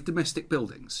entirely of domestic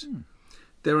buildings.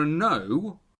 There are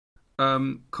no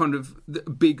kind of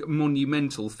big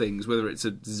monumental things, whether it's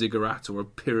a ziggurat or a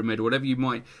pyramid or whatever you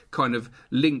might kind of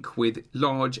link with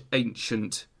large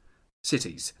ancient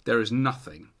cities. There is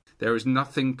nothing. There is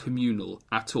nothing communal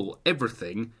at all.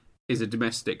 Everything is a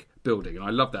domestic building, and I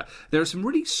love that. There are some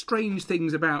really strange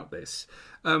things about this.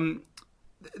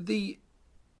 The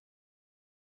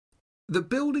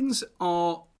buildings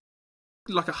are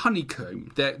like a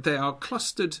honeycomb. They are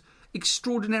clustered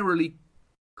extraordinarily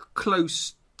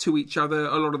close to each other,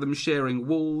 a lot of them sharing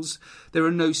walls. There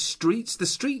are no streets. The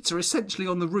streets are essentially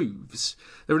on the roofs.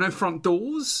 There are no front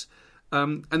doors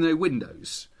and no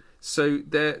windows. So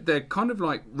they're kind of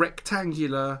like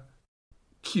rectangular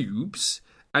cubes,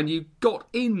 and you got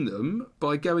in them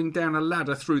by going down a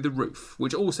ladder through the roof,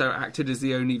 which also acted as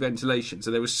the only ventilation. So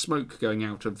there was smoke going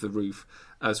out of the roof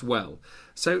as well.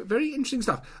 So very interesting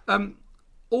stuff.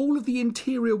 All of the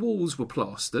interior walls were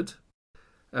plastered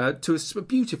to a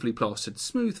beautifully plastered,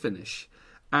 smooth finish.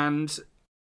 And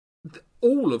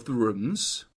all of the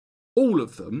rooms, all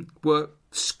of them, were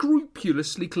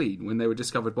scrupulously clean when they were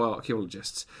discovered by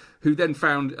archaeologists, who then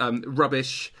found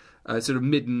rubbish, sort of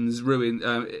middens,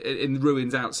 in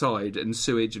ruins outside, and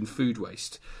sewage and food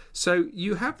waste. So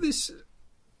you have this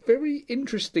very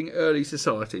interesting early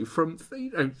society from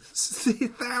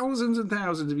thousands and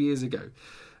thousands of years ago.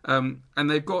 And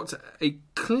they've got a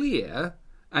clear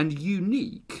and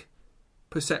unique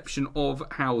perception of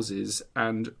houses,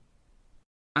 and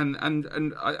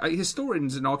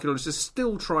historians and archaeologists are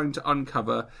still trying to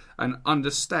uncover and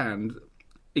understand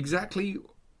exactly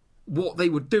what they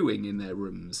were doing in their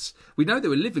rooms. We know they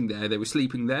were living there, they were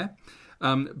sleeping there,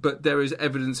 but there is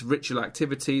evidence of ritual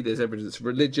activity, there's evidence of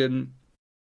religion,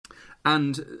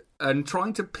 and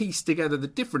trying to piece together the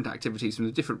different activities from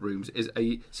the different rooms is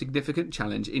a significant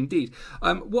challenge indeed.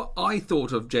 What I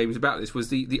thought of, James, about this was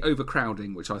the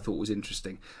overcrowding, which I thought was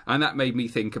interesting, and that made me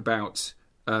think about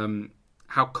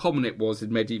how common it was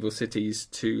in medieval cities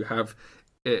to have...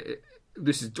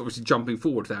 this is obviously jumping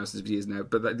forward thousands of years now,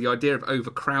 but the idea of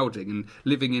overcrowding and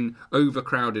living in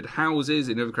overcrowded houses,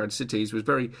 in overcrowded cities, was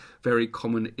very, very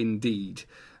common indeed.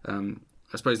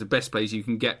 I suppose the best place you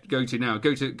can go to now,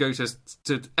 go to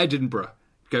Edinburgh,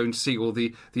 go and see all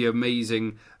the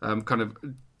amazing kind of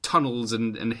tunnels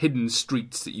and hidden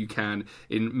streets that you can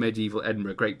in medieval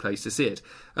Edinburgh. Great place to see it.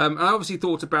 And I obviously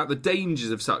thought about the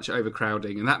dangers of such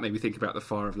overcrowding, and that made me think about the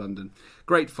Fire of London.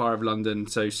 Great Fire of London,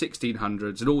 so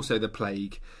 1600s, and also the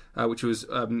Plague, which was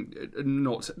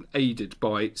not aided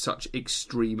by such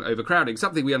extreme overcrowding.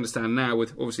 Something we understand now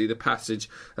with, obviously, the passage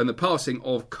and the passing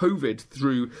of COVID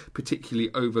through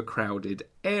particularly overcrowded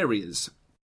areas.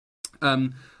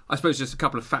 I suppose just a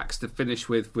couple of facts to finish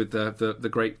with the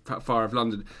Great Fire of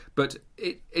London. But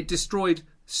it destroyed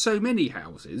so many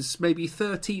houses, maybe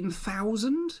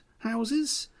 13,000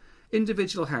 houses,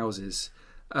 individual houses.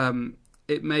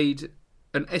 It made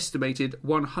an estimated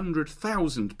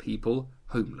 100,000 people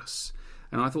homeless.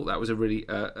 And I thought that was a really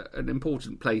an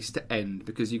important place to end,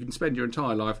 because you can spend your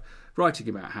entire life writing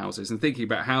about houses and thinking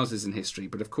about houses in history,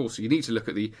 but of course you need to look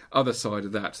at the other side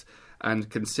of that and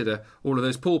consider all of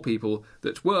those poor people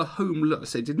that were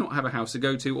homeless. They did not have a house to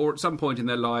go to, or at some point in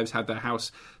their lives had their house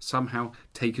somehow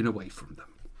taken away from them.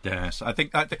 Yes, I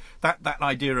think that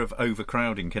idea of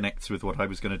overcrowding connects with what I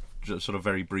was going to sort of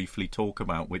very briefly talk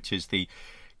about, which is the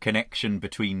connection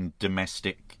between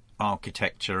domestic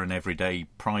architecture and everyday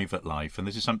private life. And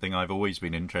this is something I've always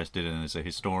been interested in as a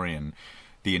historian,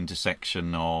 the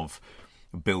intersection of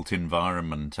built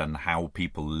environment and how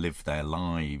people live their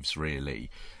lives, really,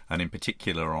 and in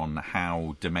particular on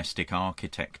how domestic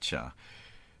architecture,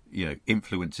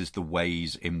 influences the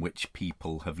ways in which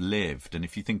people have lived. And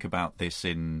if you think about this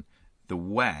in the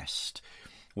West,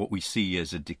 what we see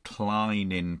is a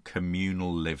decline in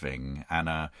communal living and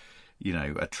a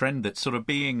trend that's sort of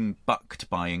being bucked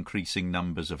by increasing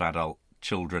numbers of adult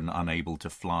children unable to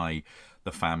fly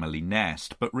the family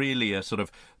nest, but really a sort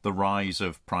of the rise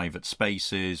of private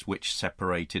spaces which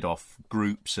separated off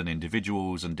groups and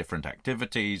individuals and different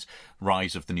activities,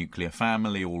 rise of the nuclear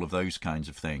family, all of those kinds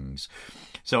of things.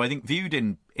 So I think viewed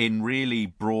in really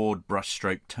broad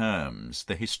brushstroke terms,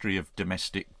 the history of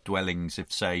domestic dwellings,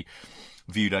 if say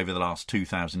viewed over the last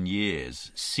 2,000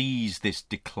 years, sees this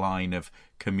decline of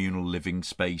communal living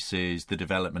spaces, the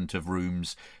development of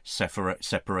rooms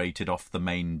separated off the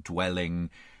main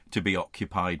dwelling to be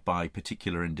occupied by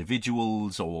particular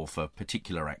individuals or for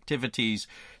particular activities.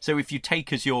 So if you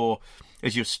take as your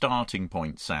starting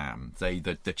point, Sam, say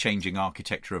the changing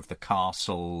architecture of the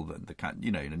castle,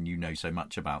 and you know so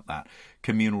much about that,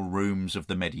 communal rooms of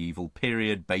the medieval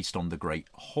period based on the Great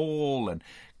Hall and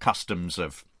customs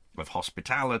of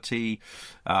hospitality,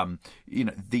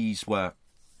 these were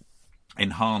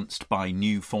enhanced by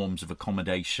new forms of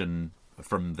accommodation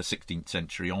from the 16th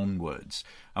century onwards.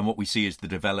 And what we see is the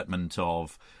development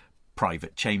of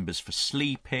private chambers for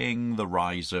sleeping, the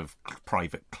rise of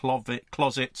private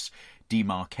closets,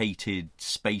 demarcated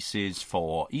spaces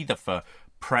for either for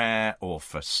prayer or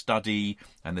for study,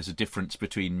 and there's a difference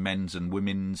between men's and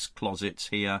women's closets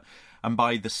here. And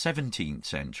by the 17th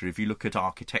century, if you look at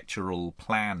architectural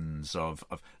plans of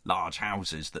large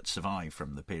houses that survive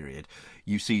from the period,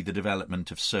 you see the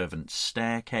development of servants'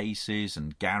 staircases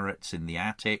and garrets in the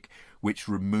attic, which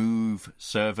remove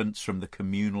servants from the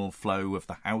communal flow of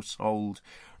the household,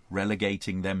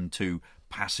 relegating them to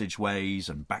passageways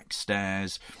and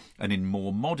backstairs. And in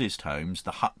more modest homes,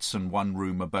 the huts and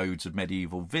one-room abodes of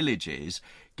medieval villages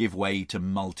give way to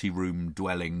multi-room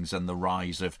dwellings and the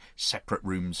rise of separate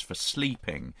rooms for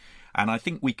sleeping. And I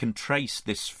think we can trace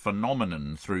this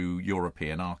phenomenon through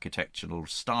European architectural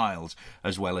styles,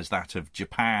 as well as that of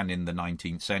Japan in the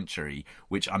 19th century,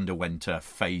 which underwent a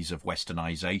phase of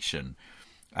westernization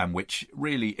and which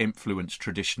really influenced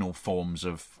traditional forms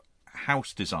of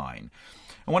house design.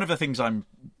 And one of the things I'm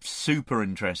super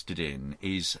interested in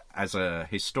is, as a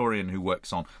historian who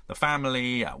works on the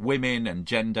family, women and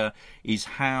gender, is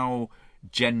how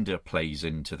gender plays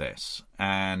into this.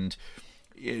 And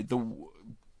the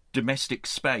domestic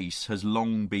space has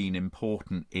long been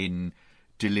important in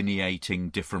delineating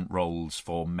different roles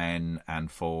for men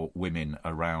and for women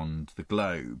around the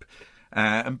globe.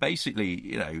 And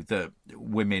basically, the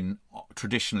women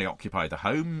traditionally occupy the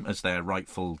home as their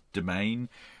rightful domain,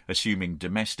 assuming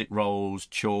domestic roles,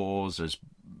 chores as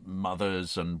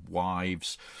mothers and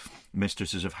wives,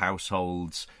 mistresses of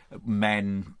households.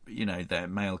 Men, their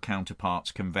male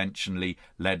counterparts conventionally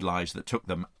led lives that took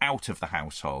them out of the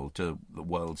household to the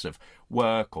worlds of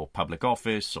work or public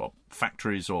office or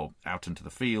factories or out into the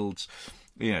fields.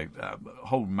 A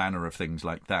whole manner of things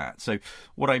like that. So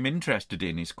what I'm interested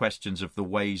in is questions of the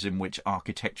ways in which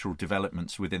architectural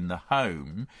developments within the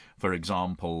home, for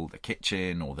example, the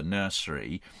kitchen or the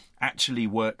nursery, actually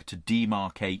work to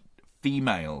demarcate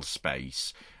female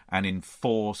space and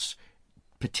enforce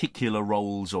particular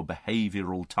roles or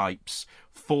behavioural types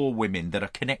for women that are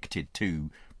connected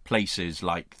to places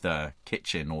like the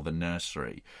kitchen or the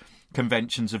nursery.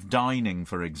 Conventions of dining,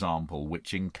 for example,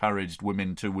 which encouraged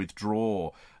women to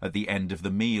withdraw at the end of the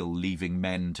meal, leaving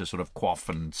men to sort of quaff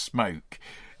and smoke.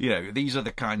 These are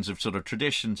the kinds of sort of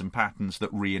traditions and patterns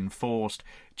that reinforced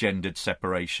gendered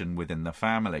separation within the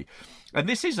family. And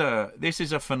this is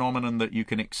a phenomenon that you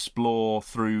can explore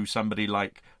through somebody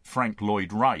like Frank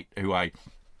Lloyd Wright, who I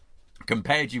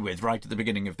compared you with right at the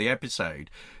beginning of the episode.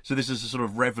 So this is a sort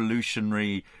of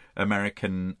revolutionary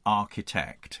American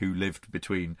architect who lived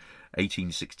between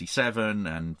 1867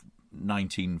 and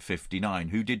 1959,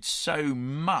 who did so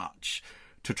much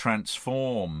to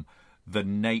transform the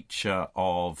nature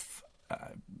of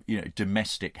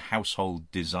domestic household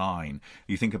design.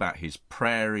 You think about his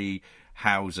prairie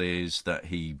houses that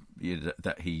he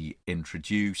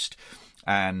introduced,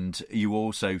 and you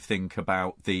also think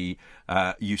about the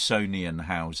Usonian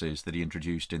houses that he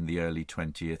introduced in the early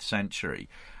 20th century.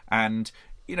 And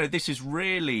this is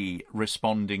really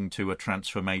responding to a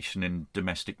transformation in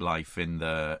domestic life in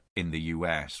the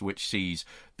US, which sees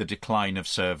the decline of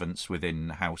servants within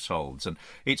households. And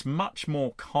it's much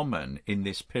more common in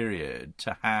this period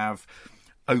to have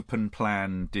open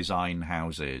plan design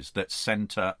houses that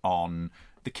centre on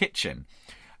the kitchen.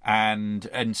 And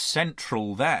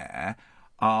central there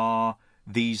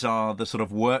these are the sort of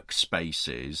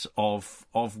workspaces of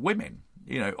women,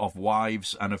 of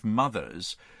wives and of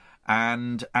mothers,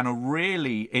 and are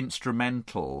really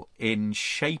instrumental in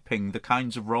shaping the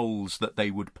kinds of roles that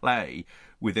they would play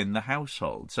within the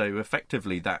household. So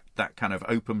effectively that kind of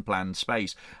open plan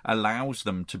space allows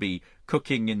them to be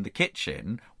cooking in the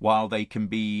kitchen while they can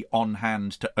be on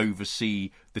hand to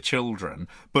oversee the children,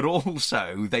 but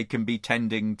also they can be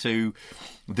tending to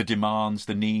the demands,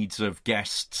 the needs of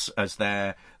guests as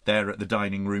they're at the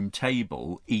dining room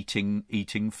table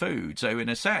eating food. So in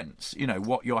a sense,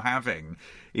 what you're having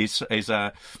is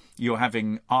you're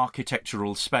having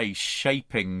architectural space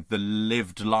shaping the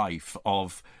lived life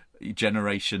of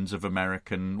generations of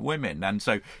American women. And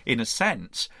so in a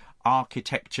sense,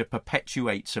 architecture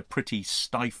perpetuates a pretty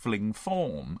stifling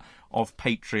form of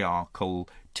patriarchal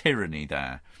tyranny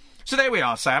there. So there we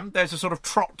are, Sam. There's a sort of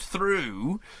trot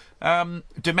through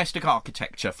domestic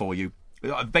architecture for you,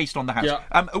 based on the house.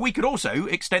 Yeah. We could also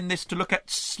extend this to look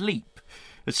at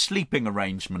sleeping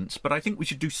arrangements, but I think we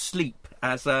should do sleep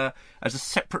as a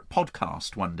separate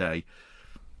podcast one day.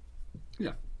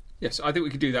 Yeah. Yes, I think we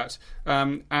could do that.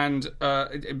 And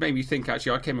it made me think,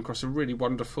 actually, I came across a really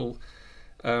wonderful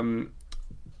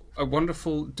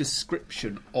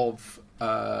description of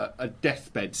a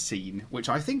deathbed scene, which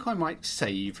I think I might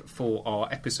save for our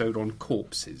episode on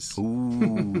corpses. Ooh,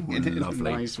 in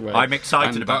lovely. A nice way. I'm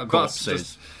excited about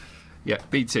corpses. Yeah,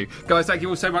 me too. Guys, thank you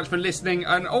all so much for listening.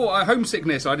 And,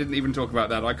 homesickness. I didn't even talk about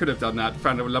that. I could have done that.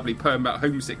 Found a lovely poem about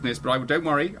homesickness, but don't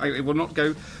worry. It will not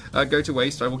go to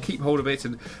waste. I will keep hold of it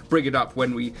and bring it up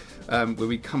when we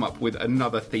come up with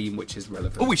another theme which is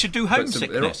relevant. Oh, we should do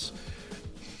homesickness.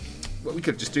 Well, we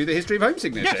could just do the history of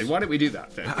homesickness. Yes. Why don't we do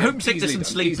that? Homesickness and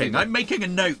sleeping. I'm making a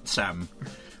note, Sam.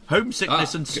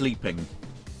 Homesickness and sleeping.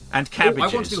 And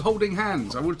cabbages. I want to do holding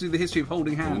hands. I want to do the history of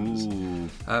holding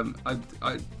hands.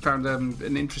 I found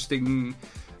an interesting...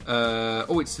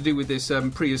 it's to do with this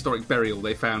prehistoric burial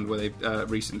they found where they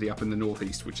recently up in the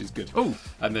northeast, which is good. Oh,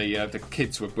 and the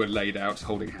kids were laid out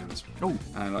holding hands. Oh,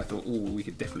 and I thought, we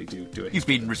could definitely do it. You've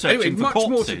been researching for much corpses.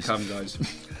 More to come, guys.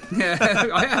 Yeah,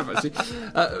 I have actually.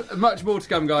 Much more to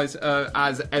come, guys.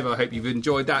 As ever, hope you've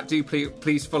enjoyed that. Do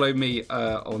please follow me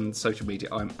on social media.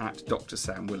 I'm at Dr.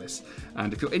 Sam Willis.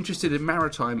 And if you're interested in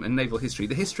maritime and naval history,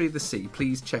 the history of the sea,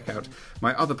 please check out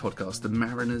my other podcast, the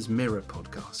Mariner's Mirror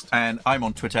podcast. And I'm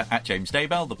on Twitter at James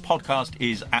Daybell. The podcast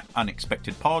is at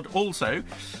Unexpected Pod. Also,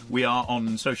 we are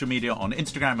on social media on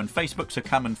Instagram and Facebook, so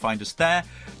come and find us there.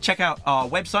 Check out our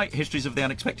website,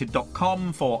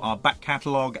 historiesoftheunexpected.com, for our back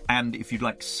catalogue, and if you'd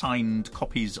like signed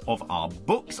copies of our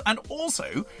books. And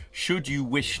also, should you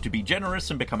wish to be generous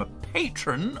and become a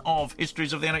patron of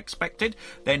Histories of the Unexpected,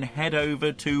 then head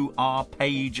over to our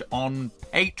page on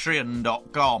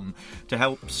patreon.com to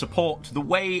help support the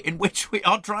way in which we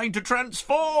are trying to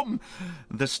transform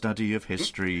the study of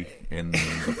history in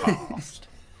the past.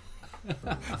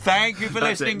 Thank you for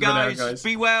listening, guys.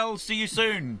 Be well. See you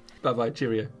soon. Bye-bye.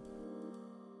 Cheerio.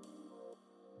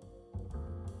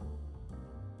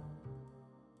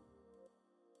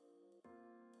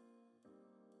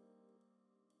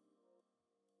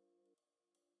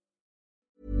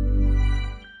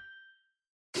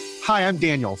 Hi, I'm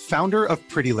Daniel, founder of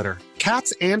Pretty Litter.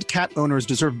 Cats and cat owners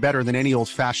deserve better than any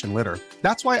old-fashioned litter.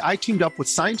 That's why I teamed up with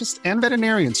scientists and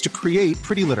veterinarians to create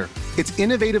Pretty Litter. Its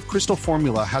innovative crystal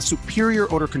formula has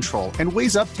superior odor control and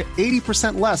weighs up to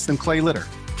 80% less than clay litter.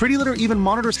 Pretty Litter even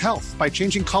monitors health by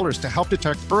changing colors to help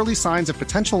detect early signs of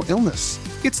potential illness.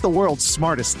 It's the world's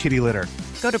smartest kitty litter.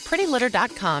 Go to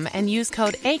prettylitter.com and use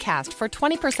code ACAST for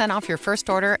 20% off your first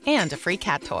order and a free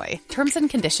cat toy. Terms and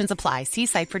conditions apply. See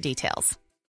site for details.